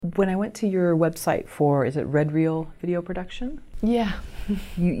When I went to your website for, is it Red Reel Video Production? Yeah.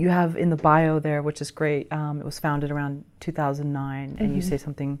 You have in the bio there, which is great, it was founded around 2009, and you say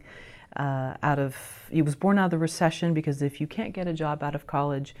something you was born out of the recession because if you can't get a job out of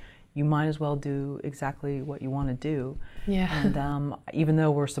college, you might as well do exactly what you want to do. Yeah. And even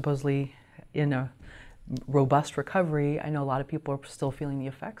though we're supposedly in a robust recovery, I know a lot of people are still feeling the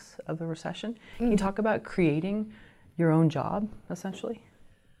effects of the recession. Can you talk about creating your own job, essentially?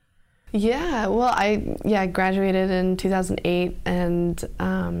 Yeah, well, I graduated in 2008 and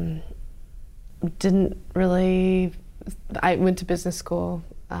I went to business school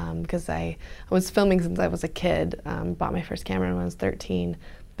because I was filming since I was a kid, bought my first camera when I was 13,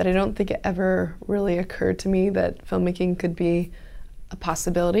 but I don't think it ever really occurred to me that filmmaking could be a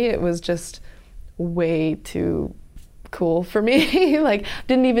possibility. It was just way too cool for me. Like, it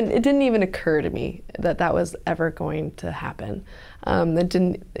didn't even occur to me that that was ever going to happen. That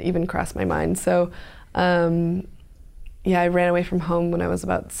didn't even cross my mind. So, yeah, I ran away from home when I was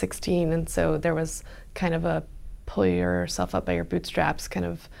about 16, and so there was kind of a pull yourself up by your bootstraps kind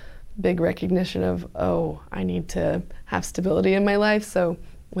of big recognition of, oh, I need to have stability in my life. So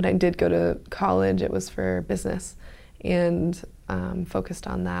when I did go to college, it was for business, and focused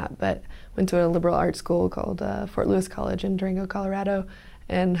on that, but went to a liberal arts school called Fort Lewis College in Durango, Colorado,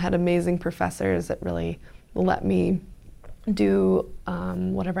 and had amazing professors that really let me do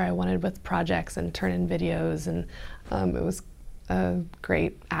whatever I wanted with projects and turn in videos, and it was a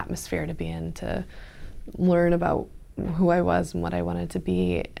great atmosphere to be in, to learn about who I was and what I wanted to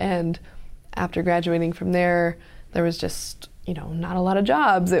be. And after graduating from there, there was just not a lot of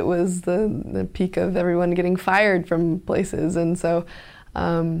jobs. It was the peak of everyone getting fired from places, and so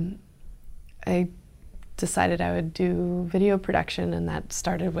I decided I would do video production, and that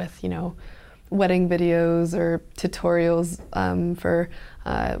started with wedding videos or tutorials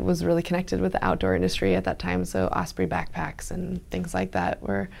was really connected with the outdoor industry at that time, so Osprey backpacks and things like that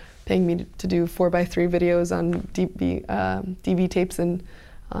were paying me to do 4x3 videos on DV tapes, and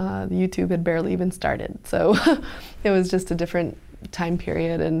YouTube had barely even started. So it was just a different time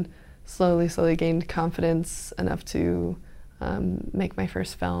period, and slowly gained confidence enough to make my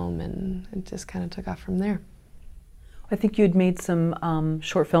first film, and it just kind of took off from there. I think you had made some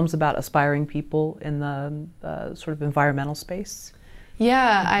short films about aspiring people in the sort of environmental space.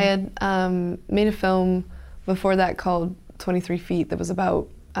 Yeah, I had made a film before that called 23 Feet that was about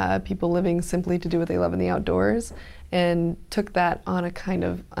people living simply to do what they love in the outdoors, and took that on a kind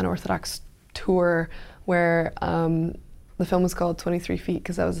of unorthodox tour where the film was called 23 Feet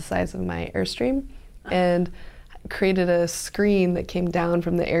because that was the size of my Airstream, and created a screen that came down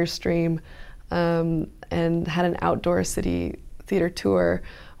from the Airstream and had an outdoor city theater tour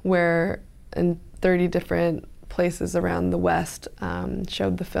where in 30 different places around the West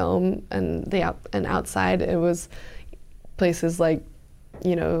showed the film, and outside it was places like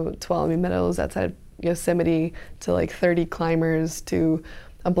Tuolumne Meadows outside of Yosemite, to like 30 climbers, to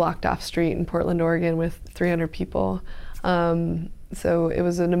a blocked off street in Portland, Oregon with 300 people. So it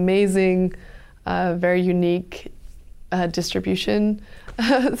was an amazing, very unique distribution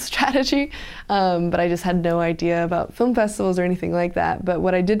strategy, but I just had no idea about film festivals or anything like that. But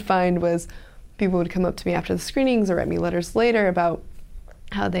what I did find was people would come up to me after the screenings or write me letters later about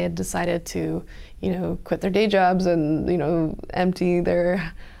how they had decided to, quit their day jobs and, empty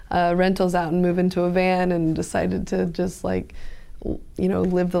their rentals out and move into a van, and decided to just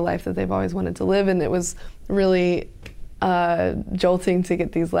live the life that they've always wanted to live. And it was really jolting to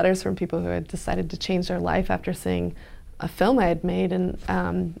get these letters from people who had decided to change their life after seeing a film I had made,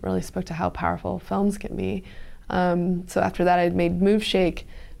 and really spoke to how powerful films can be. So after that, I'd made Move Shake,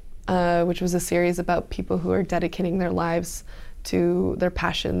 which was a series about people who are dedicating their lives to their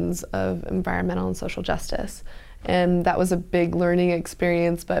passions of environmental and social justice. And that was a big learning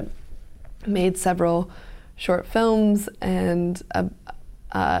experience, but made several short films, and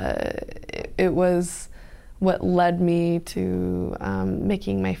it was what led me to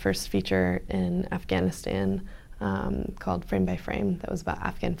making my first feature in Afghanistan called Frame by Frame, that was about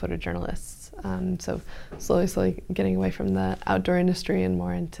Afghan photojournalists. So slowly getting away from the outdoor industry and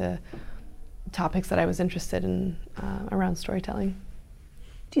more into topics that I was interested in around storytelling.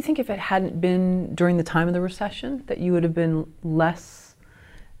 Do you think if it hadn't been during the time of the recession that you would have been less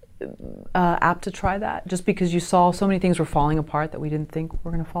apt to try that, just because you saw so many things were falling apart that we didn't think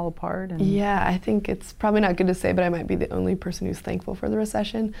were going to fall apart? Yeah, I think it's probably not good to say, but I might be the only person who's thankful for the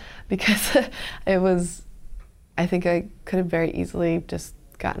recession, because I think I could have very easily just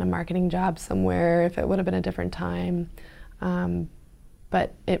gotten a marketing job somewhere if it would have been a different time.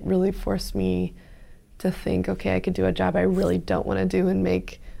 But it really forced me to think, okay, I could do a job I really don't want to do and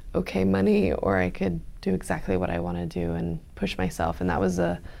make okay money, or I could do exactly what I want to do and push myself. And that was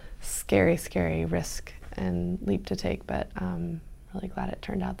a scary, scary risk and leap to take, but I'm really glad it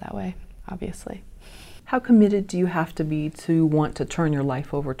turned out that way, obviously. How committed do you have to be to want to turn your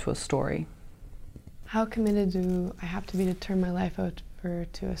life over to a story? How committed do I have to be to turn my life over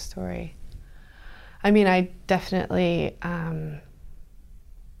to a story? I mean, I definitely,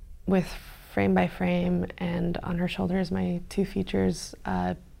 with Frame by Frame and On Her Shoulders, my 2 features,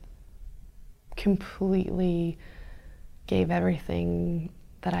 completely gave everything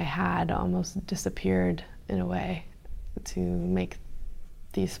that I had, almost disappeared in a way, to make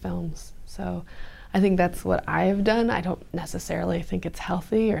these films. So I think that's what I've done. I don't necessarily think it's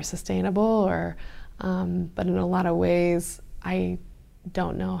healthy or sustainable, or, but in a lot of ways, I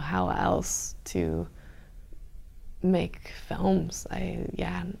don't know how else to make films.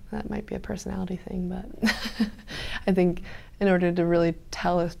 Yeah, that might be a personality thing, but I think in order to really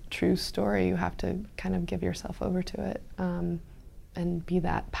tell a true story, you have to kind of give yourself over to it, and be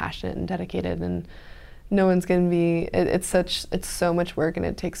that passionate and dedicated. And no one's going to be, it's so much work, and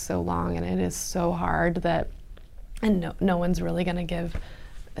it takes so long, and it is so hard that, and no one's really going to give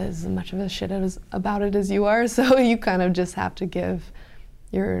as much of a shit about it as you are, so you kind of just have to give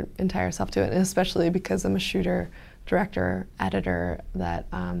your entire self to it, and especially because I'm a shooter, director, editor that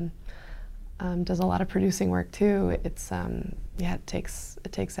does a lot of producing work too. It's yeah, it takes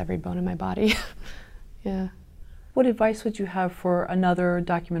every bone in my body. Yeah. What advice would you have for another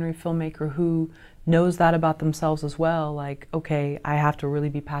documentary filmmaker who knows that about themselves as well? Like, okay, I have to really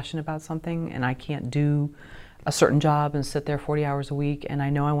be passionate about something, and I can't do a certain job and sit there 40 hours a week, and I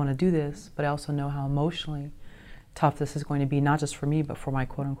know I want to do this, but I also know how emotionally tough this is going to be, not just for me, but for my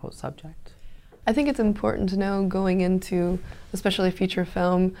quote-unquote subject. I think it's important to know going into, especially a feature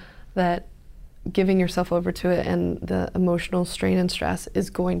film, that giving yourself over to it and the emotional strain and stress is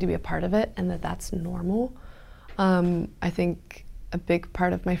going to be a part of it, and that that's normal. I think a big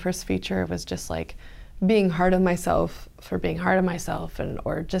part of my first feature was just like being hard on myself for being hard on myself, and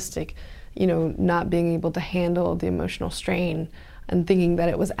or just like, you know, not being able to handle the emotional strain and thinking that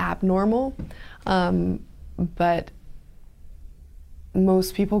it was abnormal. But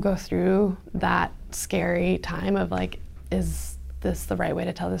most people go through that scary time of like, is this the right way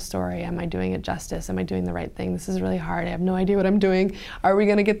to tell this story? Am I doing it justice? Am I doing the right thing? This is really hard. I have no idea what I'm doing. Are we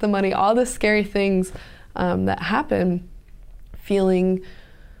gonna get the money? All the scary things that happen, feeling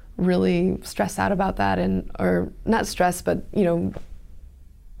really stressed out about that, and, or not stressed, but, you know,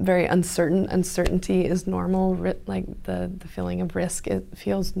 very uncertain. Uncertainty is normal. Like the feeling of risk, it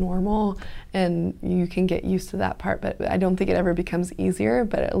feels normal, and you can get used to that part, but I don't think it ever becomes easier,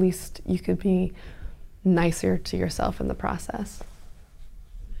 but at least you could be nicer to yourself in the process.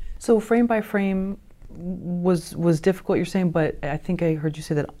 So Frame by Frame was difficult, you're saying, but I think I heard you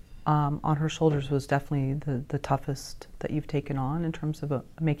say that On Her Shoulders was definitely the toughest that you've taken on in terms of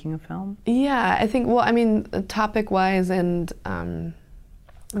making a film? Yeah, I think, well, I mean, topic-wise, and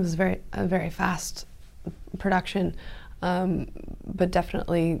it was a very fast production, but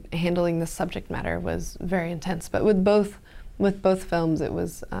definitely handling the subject matter was very intense. But with both films, it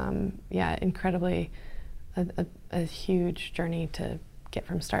was yeah, incredibly a huge journey to get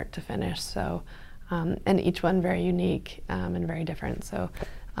from start to finish. So, and each one very unique and very different. So,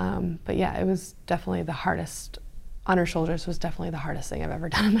 but yeah, it was definitely the hardest. On Her Shoulders was definitely the hardest thing I've ever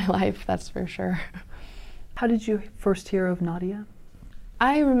done in my life. That's for sure. How did you first hear of Nadia?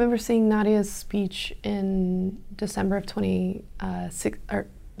 I remember seeing Nadia's speech in December of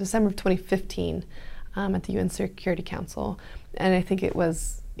 2015 at the UN Security Council, and I think it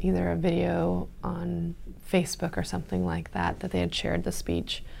was either a video on Facebook or something like that they had shared the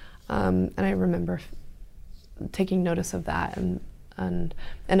speech, and I remember taking notice of that, and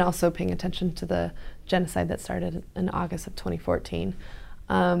also paying attention to the genocide that started in August of 2014.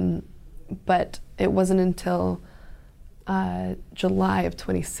 But it wasn't until July of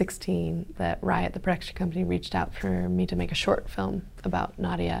 2016 that Riot, the production company, reached out for me to make a short film about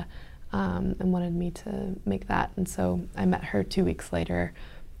Nadia, and wanted me to make that. And so I met her 2 weeks later,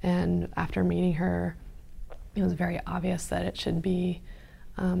 and after meeting her, it was very obvious that it should be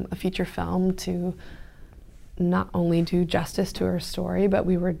a feature film to not only do justice to her story, but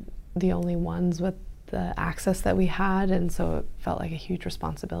we were the only ones with the access that we had, and so it felt like a huge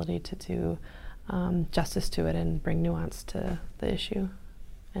responsibility to do justice to it and bring nuance to the issue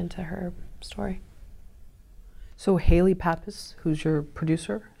and to her story. So Haley Pappas, who's your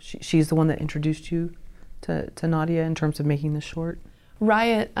producer, she's the one that introduced you to Nadia in terms of making this short?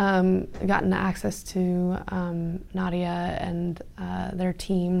 Riot gotten access to Nadia and their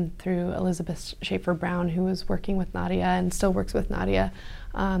team through Elizabeth Schaefer Brown, who was working with Nadia and still works with Nadia.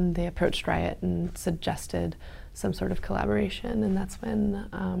 They approached Riot and suggested some sort of collaboration, and that's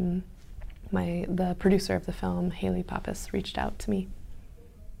when the producer of the film, Haley Pappas, reached out to me.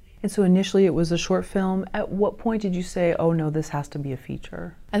 And so initially it was a short film. At what point did you say, oh no, this has to be a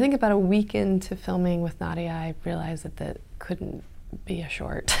feature? I think about a week into filming with Nadia, I realized that that couldn't be a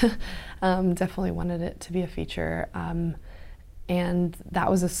short. Definitely wanted it to be a feature. And that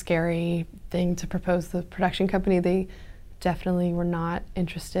was a scary thing to propose to the production company. They definitely were not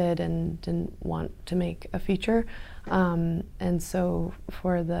interested and didn't want to make a feature. And so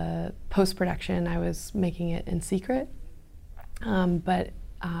for the post-production, I was making it in secret. But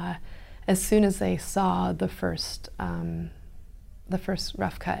as soon as they saw the first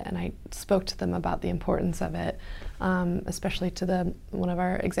rough cut, and I spoke to them about the importance of it, especially to one of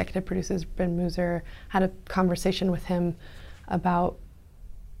our executive producers, Ben Muser, had a conversation with him about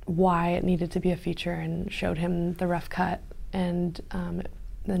why it needed to be a feature and showed him the rough cut, and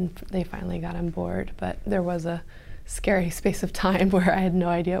then they finally got on board. But there was a scary space of time where I had no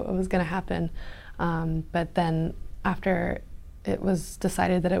idea what was going to happen. But then after it was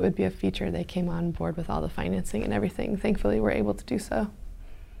decided that it would be a feature, they came on board with all the financing and everything. Thankfully, we're able to do so.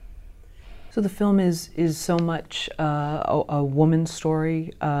 So the film is so much a woman's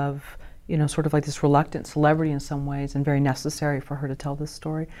story of, sort of like this reluctant celebrity in some ways, and very necessary for her to tell this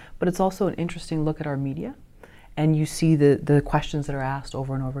story. But it's also an interesting look at our media. And you see the questions that are asked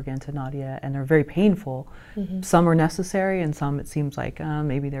over and over again to Nadia, and they're very painful. Mm-hmm. Some are necessary, and some it seems like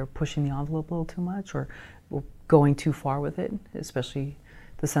maybe they're pushing the envelope a little too much, or going too far with it, especially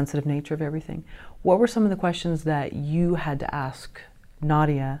the sensitive nature of everything. What were some of the questions that you had to ask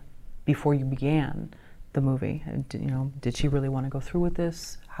Nadia before you began the movie? Did she really want to go through with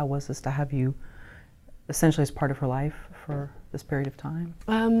this? How was this to have you essentially as part of her life for this period of time?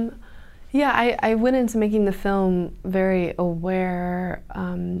 Yeah, I went into making the film very aware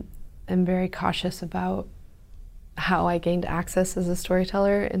and very cautious about how I gained access as a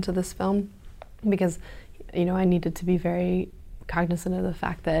storyteller into this film, because I needed to be very cognizant of the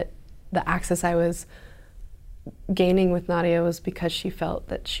fact that the access I was gaining with Nadia was because she felt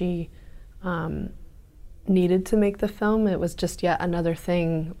that she needed to make the film. It was just yet another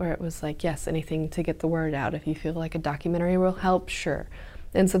thing where it was like, yes, anything to get the word out. If you feel like a documentary will help, sure.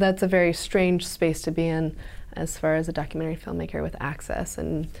 And so that's a very strange space to be in as far as a documentary filmmaker with access,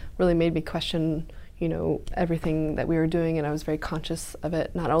 and really made me question everything that we were doing, and I was very conscious of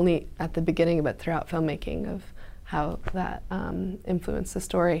it, not only at the beginning, but throughout filmmaking, of how that influenced the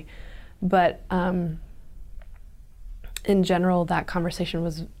story. But in general, that conversation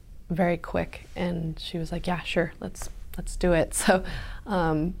was very quick, and she was like, yeah, sure, let's do it. So,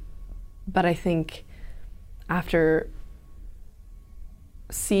 but I think after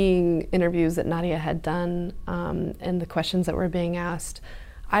seeing interviews that Nadia had done and the questions that were being asked,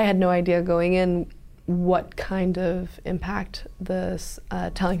 I had no idea going in what kind of impact this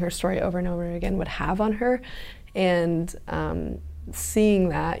telling her story over and over again would have on her. And seeing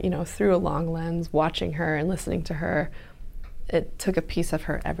that, through a long lens, watching her and listening to her, it took a piece of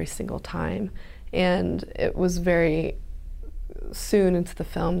her every single time. And it was very soon into the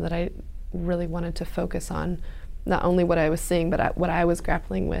film that I really wanted to focus on not only what I was seeing, but what I was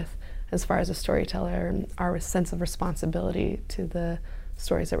grappling with as far as a storyteller, and our sense of responsibility to the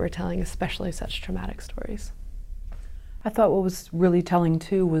stories that we're telling, especially such traumatic stories. I thought what was really telling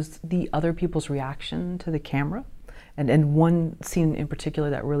too was the other people's reaction to the camera. And one scene in particular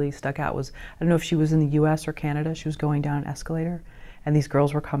that really stuck out was, I don't know if she was in the US or Canada, she was going down an escalator, and these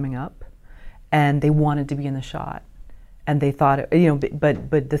girls were coming up, and they wanted to be in the shot. And they thought,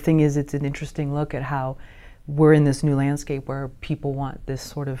 but the thing is, it's an interesting look at how we're in this new landscape where people want this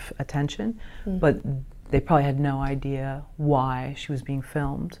sort of attention, mm-hmm. but they probably had no idea why she was being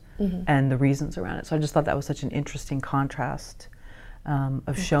filmed, mm-hmm. and the reasons around it. So I just thought that was such an interesting contrast of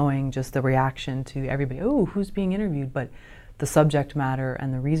mm-hmm. showing just the reaction to everybody, oh, who's being interviewed, but the subject matter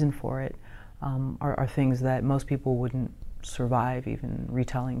and the reason for it are things that most people wouldn't survive even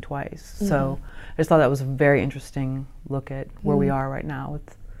retelling twice. Mm-hmm. So I just thought that was a very interesting look at where we are right now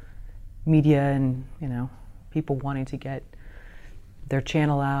with media and, people wanting to get their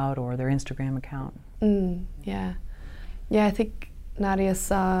channel out or their Instagram account. Yeah, I think Nadia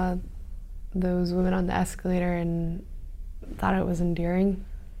saw those women on the escalator and thought it was endearing,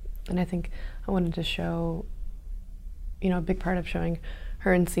 and I think I wanted to show, a big part of showing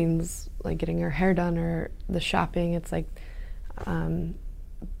her in scenes like getting her hair done or the shopping, it's like pulling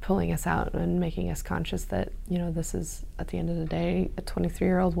pulling us out and making us conscious that, you know, this is, at the end of the day, a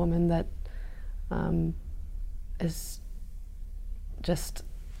 23-year-old woman that is just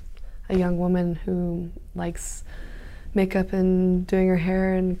a young woman who likes makeup and doing her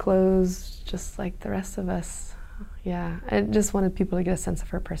hair and clothes just like the rest of us. Yeah, I just wanted people to get a sense of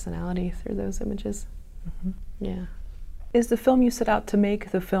her personality through those images. Mm-hmm. Yeah. Is the film you set out to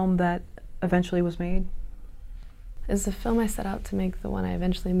make the film that eventually was made? Is the film I set out to make the one I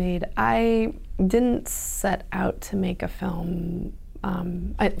eventually made? I didn't set out to make a film.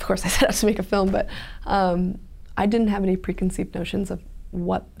 Of course I set out to make a film, but I didn't have any preconceived notions of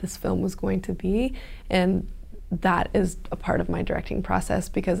what this film was going to be, and that is a part of my directing process,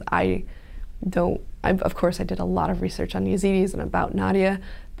 because of course I did a lot of research on Yazidis and about Nadia,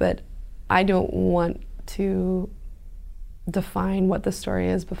 but I don't want to define what the story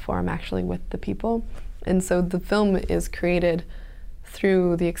is before I'm actually with the people. And so the film is created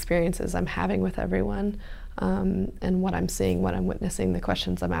through the experiences I'm having with everyone, and what I'm seeing, what I'm witnessing, the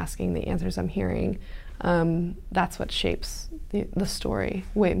questions I'm asking, the answers I'm hearing. That's what shapes the story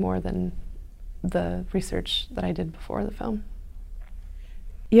way more than the research that I did before the film.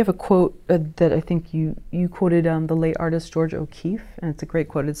 You have a quote that I think you quoted the late artist George O'Keeffe, and it's a great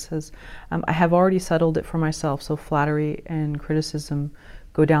quote. It says, "I have already settled it for myself, so flattery and criticism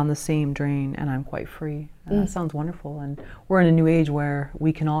go down the same drain, and I'm quite free." And that sounds wonderful, and we're in a new age where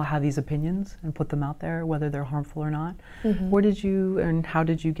we can all have these opinions and put them out there, whether they're harmful or not. Mm-hmm. Where did you, and how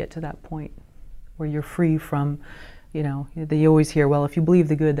did you get to that point where you're free from, you know, you always hear, well, if you believe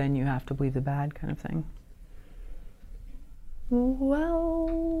the good, then you have to believe the bad kind of thing?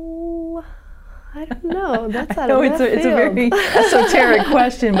 Well, I don't know. That's out of left field. It's a very esoteric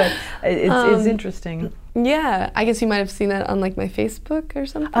question, but it's interesting. Yeah, I guess you might have seen that on like my Facebook or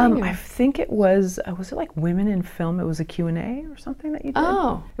something. I think it was it like Women in Film? It was a Q&A or something that you did?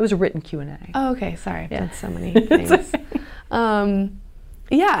 Oh. It was a written Q&A. Oh, okay, sorry. I've done so many things.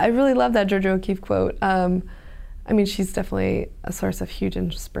 Yeah, I really love that Georgia O'Keeffe quote. I mean, she's definitely a source of huge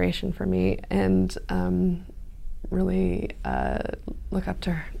inspiration for me, and really look up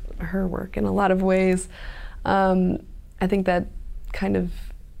to her work in a lot of ways. I think that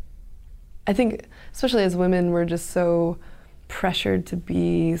I think especially as women, we're just so pressured to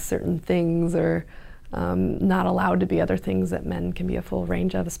be certain things, or not allowed to be other things that men can be a full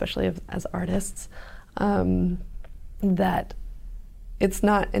range of, especially as artists, that it's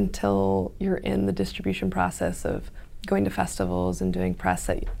not until you're in the distribution process of going to festivals and doing press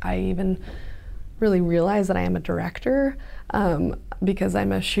that I even really realize that I am a director, because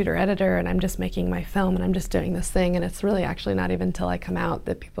I'm a shooter-editor and I'm just making my film and I'm just doing this thing, and it's really actually not even until I come out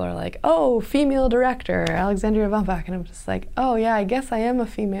that people are like, oh, female director, Alexandria Vombach, and I'm just like, oh yeah, I guess I am a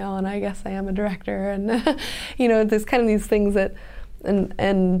female and I guess I am a director, and you know, there's kind of these things that,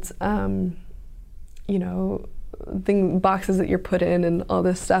 and you know, boxes that you're put in and all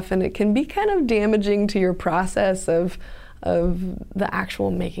this stuff, and it can be kind of damaging to your process of the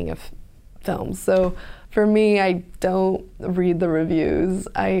actual making of films. So for me, I don't read the reviews.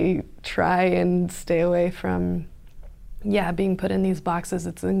 I try and stay away from, being put in these boxes.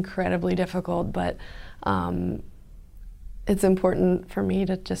 It's incredibly difficult, but it's important for me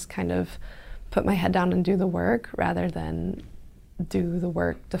to just kind of put my head down and do the work rather than do the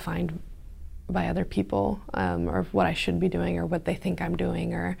work defined by other people, or what I should be doing, or what they think I'm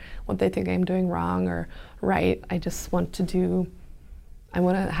doing, or what they think I'm doing wrong or right. I just want to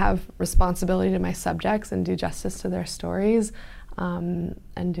have responsibility to my subjects and do justice to their stories, and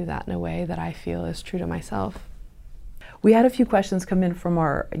do that in a way that I feel is true to myself. We had a few questions come in from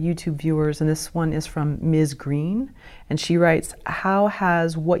our YouTube viewers, and this one is from Ms. Green, and she writes, how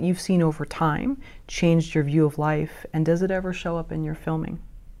has what you've seen over time changed your view of life, and does it ever show up in your filming?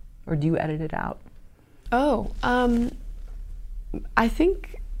 Or do you edit it out? Oh, I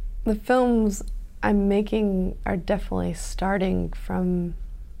think the films I'm making are definitely starting from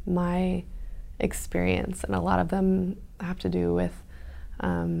my experience, and a lot of them have to do with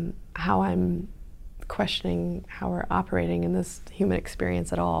how I'm questioning how we're operating in this human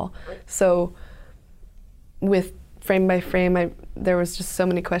experience at all. So with Frame by Frame, there was just so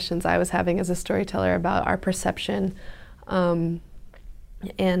many questions I was having as a storyteller about our perception,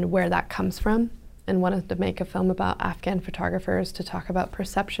 and where that comes from, and wanted to make a film about Afghan photographers to talk about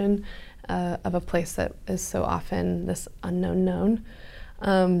perception of a place that is so often this unknown known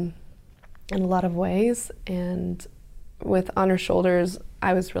in a lot of ways. And with On Her Shoulders,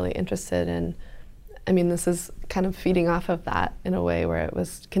 I was really interested in, I mean, this is kind of feeding off of that in a way where it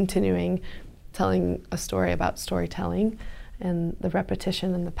was continuing telling a story about storytelling and the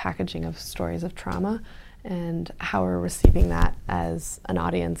repetition and the packaging of stories of trauma. and how we're receiving that as an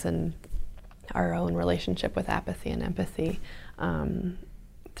audience, and our own relationship with apathy and empathy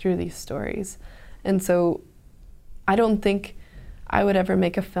through these stories. And so I don't think I would ever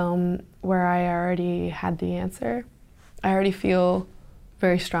make a film where I already had the answer. I already feel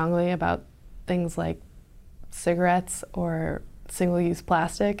very strongly about things like cigarettes or single-use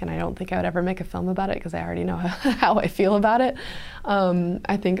plastic, and I don't think I would ever make a film about it because I already know how I feel about it.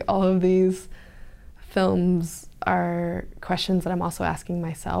 I think all of these films are questions that I'm also asking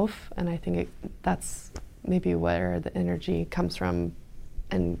myself, and I think that's maybe where the energy comes from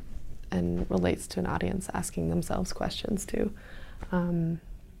and relates to an audience asking themselves questions too.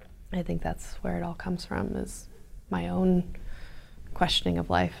 I think that's where it all comes from, is my own questioning of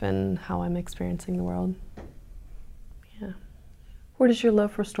life and how I'm experiencing the world. Yeah. Where does your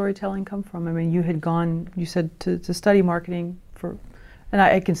love for storytelling come from? I mean, you had gone, you said, to study marketing for, and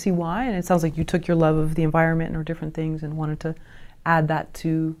I can see why, and it sounds like you took your love of the environment or different things and wanted to add that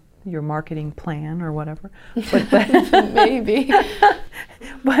to your marketing plan or whatever. But maybe.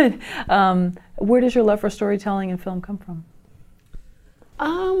 But where does your love for storytelling and film come from?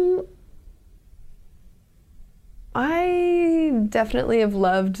 I definitely have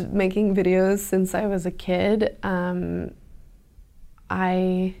loved making videos since I was a kid.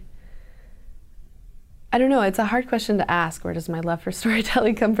 I don't know, it's a hard question to ask, where does my love for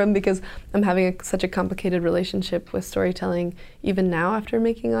storytelling come from, because I'm having such a complicated relationship with storytelling even now after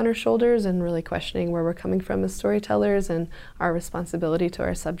making On Her Shoulders, and really questioning where we're coming from as storytellers and our responsibility to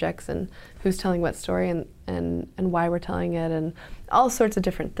our subjects and who's telling what story and why we're telling it and all sorts of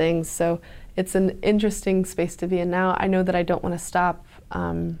different things. So it's an interesting space to be in now. I know that I don't want to stop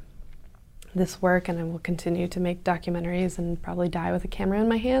this work, and I will continue to make documentaries and probably die with a camera in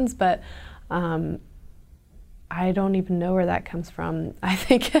my hands, but I don't even know where that comes from. I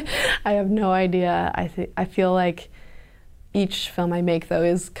think I have no idea. I feel like each film I make, though,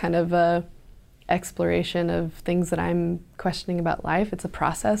 is kind of a exploration of things that I'm questioning about life. It's a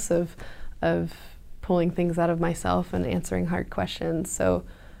process of pulling things out of myself and answering hard questions. So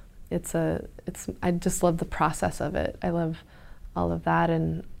I just love the process of it. I love all of that,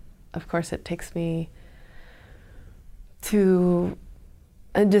 and of course it takes me to,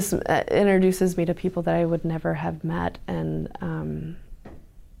 it just introduces me to people that I would never have met, and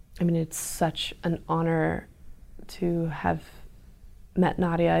I mean, it's such an honor to have met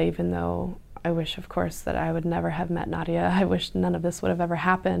Nadia, even though I wish, of course, that I would never have met Nadia. I wish none of this would have ever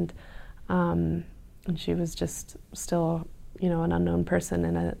happened, and she was just still, you know, an unknown person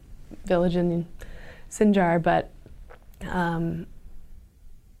in a village in Sinjar, but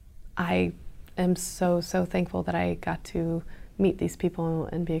I am so thankful that I got to meet these people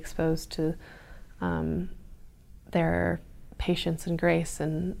and be exposed to their patience and grace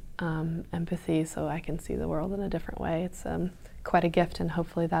and empathy, so I can see the world in a different way. It's quite a gift, and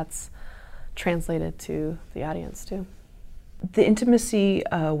hopefully that's translated to the audience too. The intimacy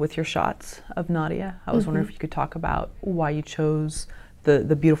with your shots of Nadia, I was wondering if you could talk about why you chose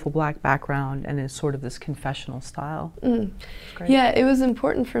the beautiful black background and it's sort of this confessional style. Yeah, it was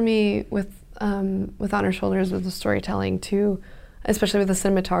important for me with On Her Shoulders, with the storytelling too, especially with the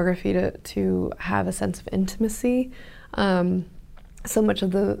cinematography, to have a sense of intimacy. So much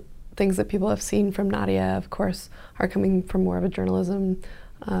of the things that people have seen from Nadia, of course, are coming from more of a journalism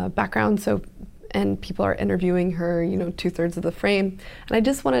background. So, and people are interviewing her, you know, 2/3 of the frame. And I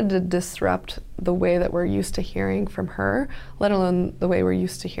just wanted to disrupt the way that we're used to hearing from her, let alone the way we're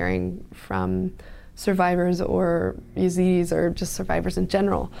used to hearing from survivors or Yazidis or just survivors in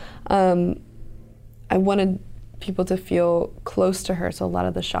general. I wanted people to feel close to her, so a lot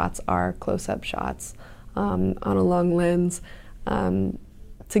of the shots are close-up shots on a long lens,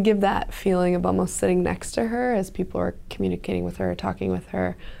 to give that feeling of almost sitting next to her as people are communicating with her, talking with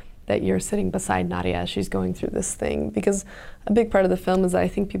her, that you're sitting beside Nadia as she's going through this thing. Because a big part of the film is that I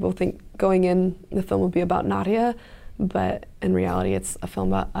think people think going in, the film will be about Nadia, but in reality it's a film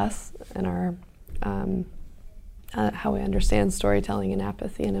about us and our how we understand storytelling and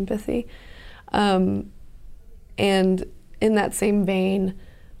apathy and empathy. And in that same vein,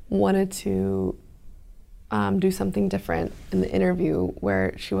 wanted to do something different in the interview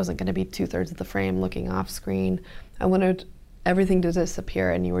where she wasn't going to be 2/3 of the frame looking off screen. I wanted everything to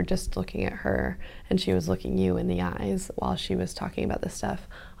disappear and you were just looking at her and she was looking you in the eyes while she was talking about this stuff.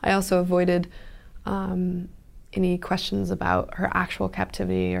 I also avoided any questions about her actual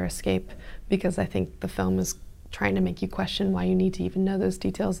captivity or escape, because I think the film is trying to make you question why you need to even know those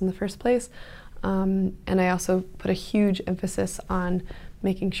details in the first place. And I also put a huge emphasis on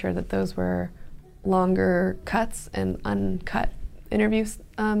making sure that those were longer cuts and uncut interview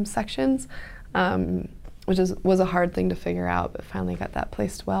sections. which was a hard thing to figure out, but finally got that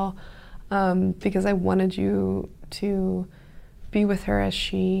placed well, because I wanted you to be with her as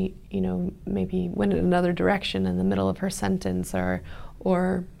she, you know, maybe went in another direction in the middle of her sentence,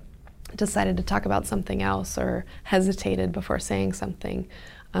 or decided to talk about something else, or hesitated before saying something.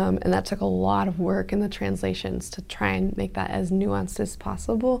 And that took a lot of work in the translations to try and make that as nuanced as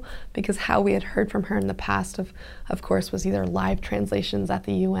possible, because how we had heard from her in the past, of course, was either live translations at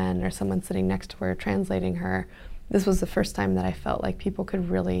the UN or someone sitting next to her translating her. This was the first time that I felt like people could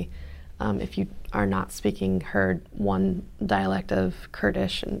really, if you are not speaking her one dialect of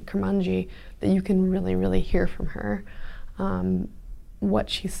Kurdish and Kurmanji, that you can really, really hear from her what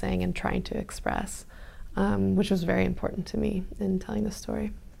she's saying and trying to express, which was very important to me in telling the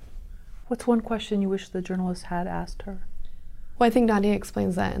story. What's one question you wish the journalist had asked her? Well, I think Nadia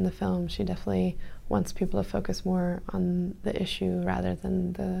explains that in the film. She definitely wants people to focus more on the issue rather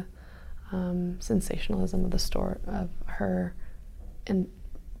than the sensationalism of the story, of her and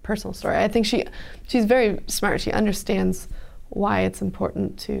personal story. I think she's very smart. She understands why it's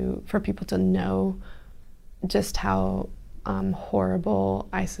important for people to know just how horrible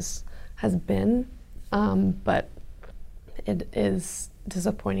ISIS has been, but it is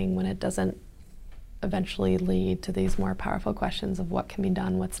disappointing when it doesn't eventually lead to these more powerful questions of what can be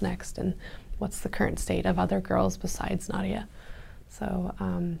done, what's next, and what's the current state of other girls besides Nadia. So,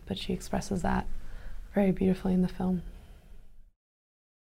 but she expresses that very beautifully in the film.